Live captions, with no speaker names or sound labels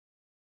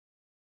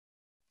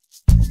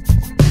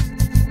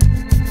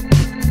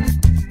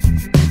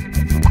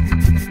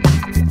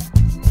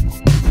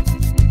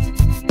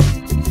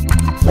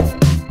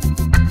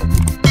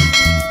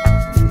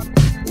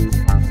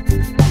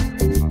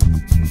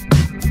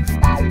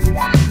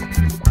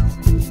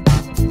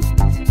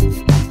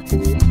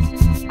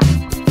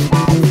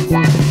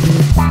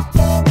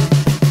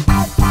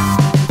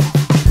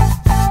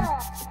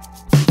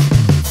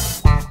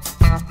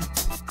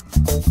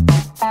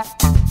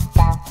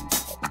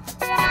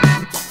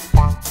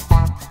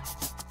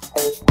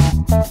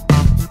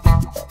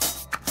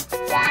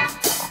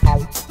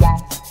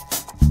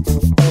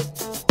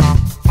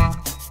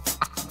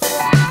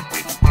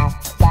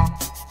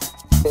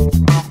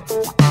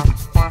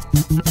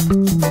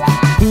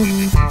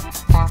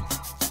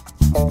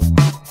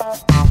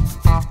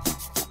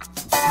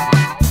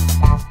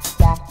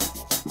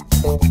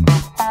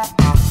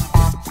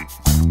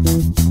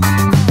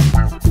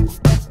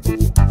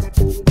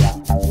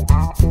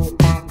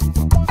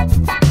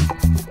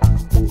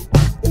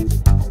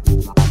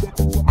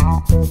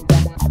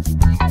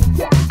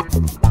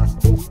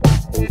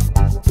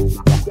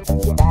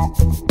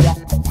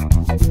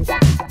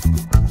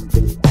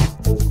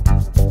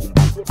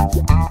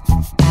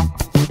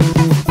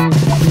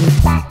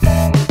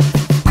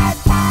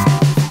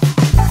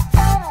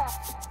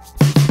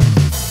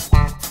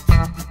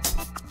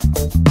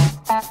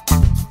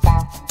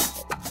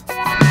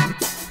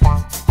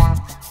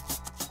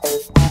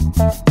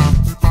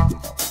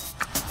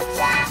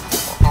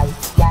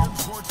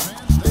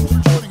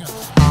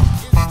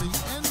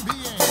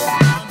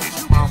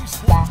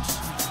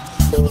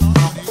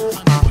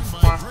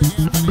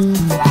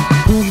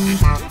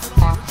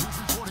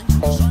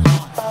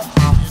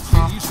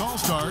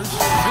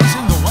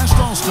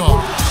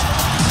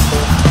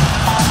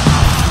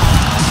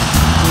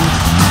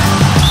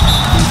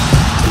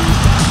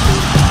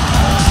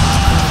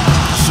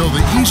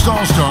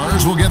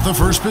All-Stars will get the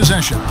first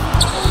possession.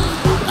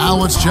 Now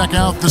let's check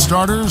out the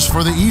starters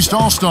for the East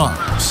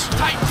All-Stars.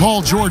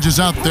 Paul George is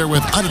out there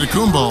with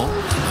Antetokounmpo,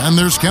 and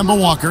there's Kemba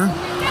Walker,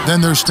 then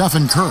there's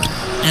Stephen Curry,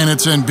 and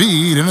it's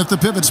Embiid in at the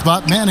pivot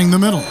spot manning the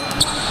middle.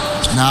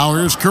 Now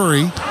here's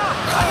Curry,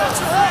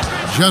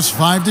 just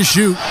 5 to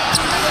shoot,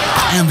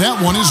 and that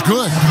one is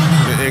good.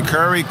 And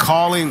Curry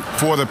calling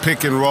for the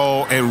pick and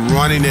roll and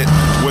running it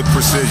with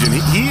precision.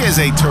 He is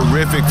a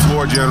terrific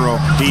floor general.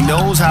 He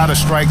knows how to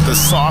strike the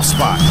soft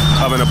spot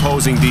of an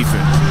opposing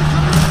defense.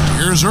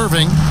 Here's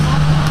Irving.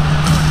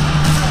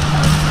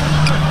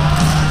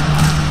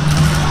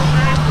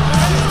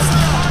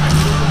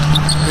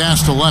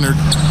 Pass to Leonard.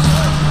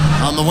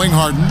 On the wing,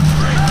 Harden.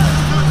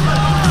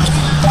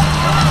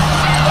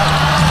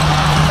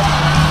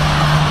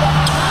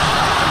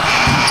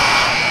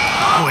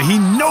 He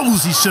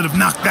knows he should have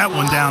knocked that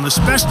one down,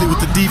 especially with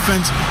the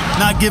defense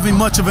not giving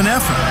much of an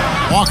effort.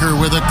 Walker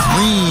with a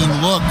clean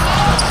look.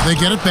 They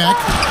get it back.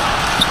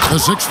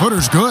 The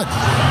 6-footer's good.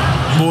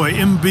 Boy,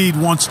 Embiid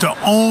wants to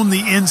own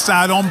the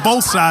inside on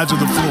both sides of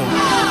the floor.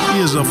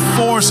 He is a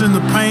force in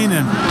the paint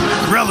and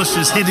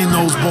relishes hitting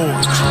those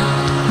boards.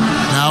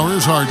 Now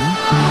here's Harden.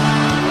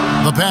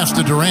 The pass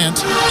to Durant.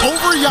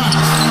 Over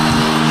Giannis.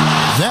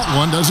 That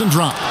one doesn't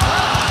drop.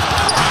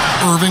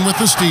 Irving with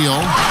the steal.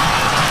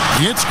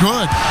 It's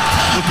good.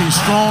 Looking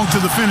strong to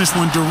the finish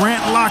when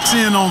Durant locks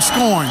in on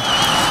scoring.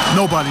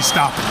 Nobody's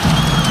stopping.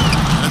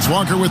 It's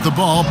Walker with the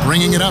ball,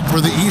 bringing it up for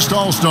the East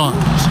All-Stars.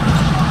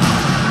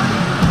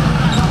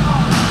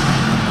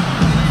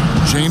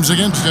 James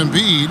against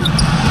Embiid.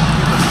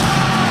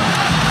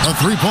 A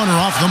three-pointer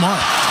off the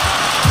mark.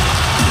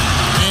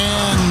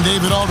 And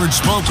David Aldridge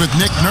spoke with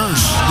Nick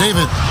Nurse.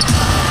 David.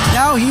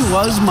 Now he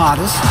was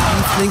modest.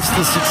 He thinks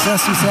the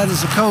success he's had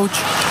as a coach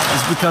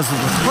is because of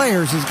the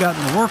players he's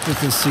gotten to work with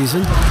this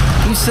season.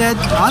 He said,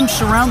 I'm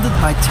surrounded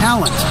by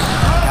talent.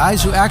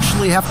 Guys who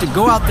actually have to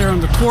go out there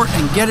on the court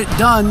and get it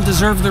done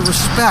deserve the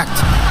respect.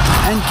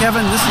 And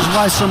Kevin, this is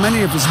why so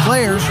many of his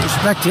players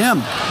respect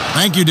him.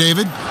 Thank you,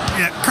 David.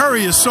 Yeah,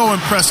 Curry is so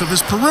impressive.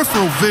 His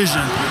peripheral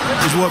vision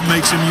is what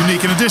makes him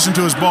unique, in addition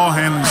to his ball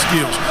handling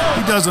skills.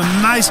 He does a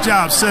nice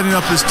job setting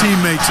up his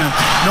teammates and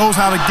knows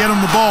how to get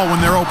them the ball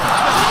when they're open.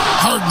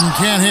 Harden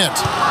can't hit.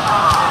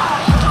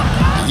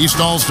 The East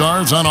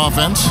All-Stars on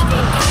offense.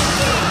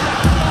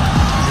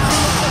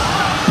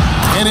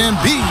 And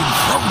Embiid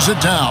throws it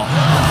down.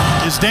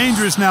 It's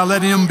dangerous now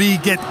letting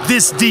Embiid get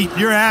this deep.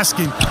 You're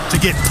asking to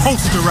get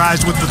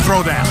posterized with the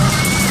throwdown.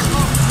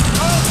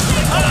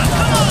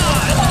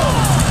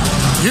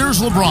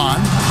 Here's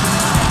LeBron.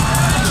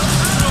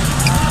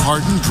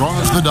 Harden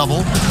draws the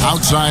double.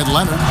 Outside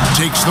Leonard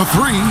takes the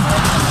three.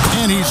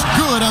 And he's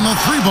good on the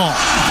three ball.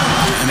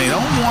 And they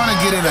don't want to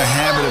get in a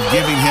habit of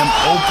giving him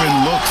open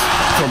looks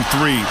from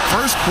three.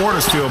 First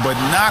quarter still, but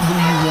not who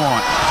you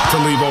want to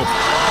leave open.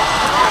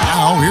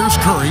 Now here's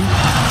Curry.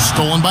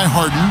 Stolen by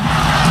Harden.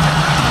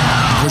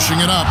 Pushing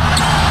it up.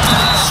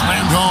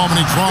 Slammed home, and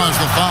he draws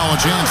the foul. A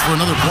chance for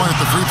another point at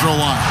the free throw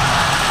line.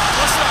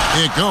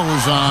 It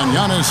goes on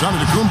Giannis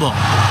Antetokounmpo.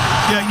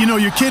 Yeah, you know,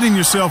 you're kidding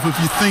yourself if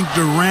you think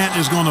Durant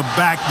is going to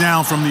back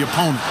down from the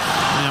opponent.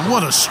 man,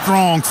 what a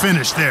strong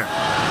finish there.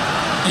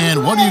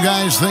 And what do you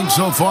guys think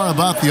so far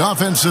about the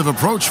offensive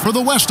approach for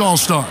the West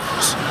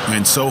All-Stars?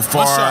 And so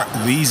far,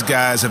 these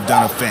guys have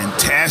done a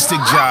fantastic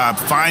job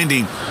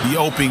finding the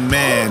opening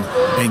man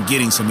and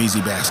getting some easy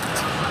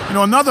baskets. You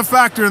know, another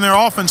factor in their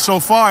offense so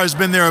far has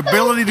been their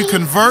ability to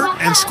convert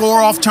and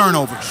score off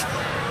turnovers.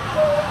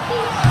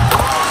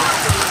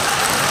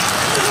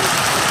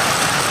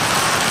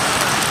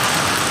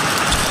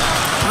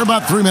 We're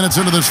about 3 minutes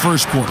into this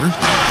first quarter.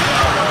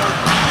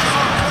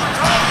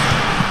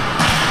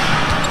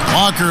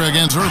 Walker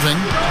against Irving.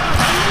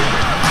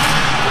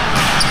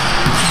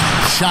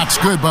 Shot's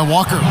good by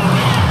Walker.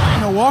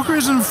 You know, Walker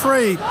isn't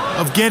afraid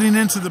of getting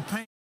into the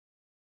paint.